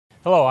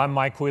Hello, I'm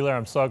Mike Wheeler.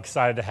 I'm so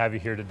excited to have you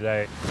here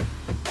today.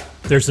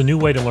 There's a new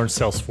way to learn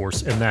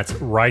Salesforce, and that's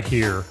right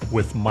here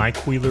with Mike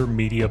Wheeler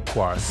Media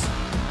Plus,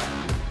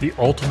 the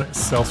ultimate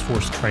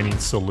Salesforce training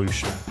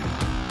solution.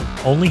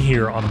 Only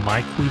here on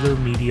Mike Wheeler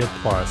Media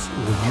Plus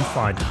will you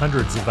find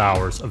hundreds of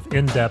hours of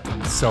in-depth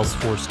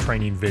Salesforce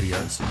training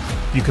videos.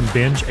 You can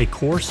binge a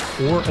course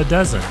or a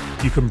dozen.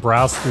 You can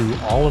browse through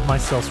all of my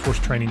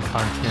Salesforce training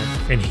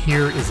content, and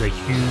here is a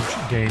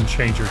huge game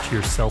changer to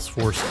your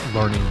Salesforce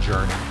learning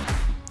journey: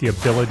 the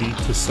ability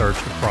to search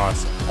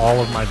across all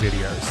of my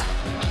videos.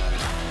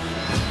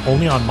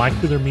 Only on Mike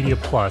Wheeler Media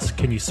Plus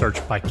can you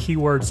search by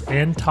keywords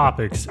and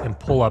topics and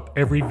pull up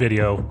every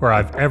video where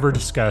I've ever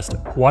discussed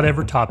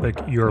whatever topic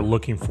you're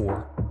looking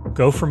for.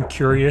 Go from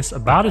curious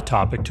about a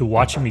topic to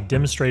watching me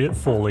demonstrate it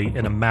fully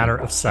in a matter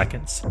of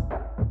seconds.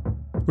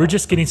 We're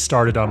just getting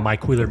started on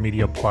Mike Wheeler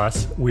Media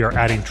Plus. We are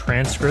adding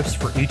transcripts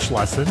for each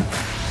lesson.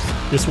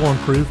 This will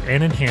improve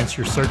and enhance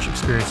your search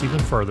experience even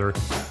further,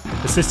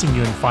 assisting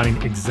you in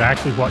finding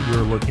exactly what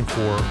you're looking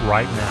for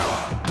right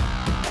now.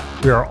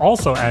 We are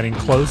also adding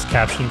closed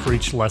captioning for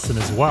each lesson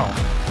as well.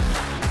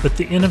 But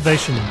the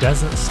innovation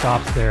doesn't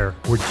stop there.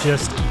 We're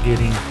just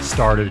getting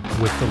started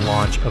with the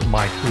launch of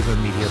Mike Wheeler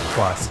Media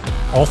Plus.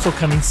 Also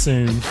coming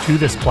soon to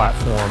this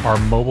platform are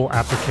mobile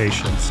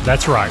applications.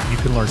 That's right, you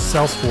can learn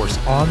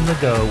Salesforce on the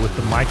go with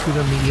the Mike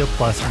Wheeler Media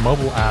Plus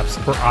mobile apps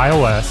for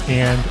iOS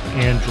and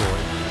Android.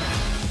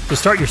 So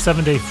start your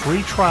 7-day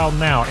free trial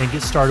now and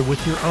get started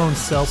with your own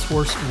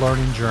Salesforce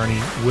learning journey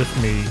with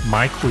me,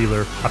 Mike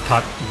Wheeler. I've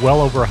taught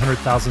well over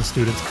 100,000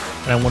 students,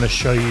 and I want to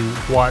show you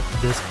what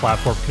this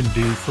platform can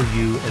do for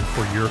you and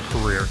for your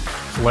career.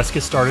 So let's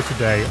get started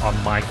today on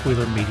Mike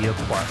Wheeler Media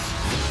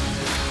Plus.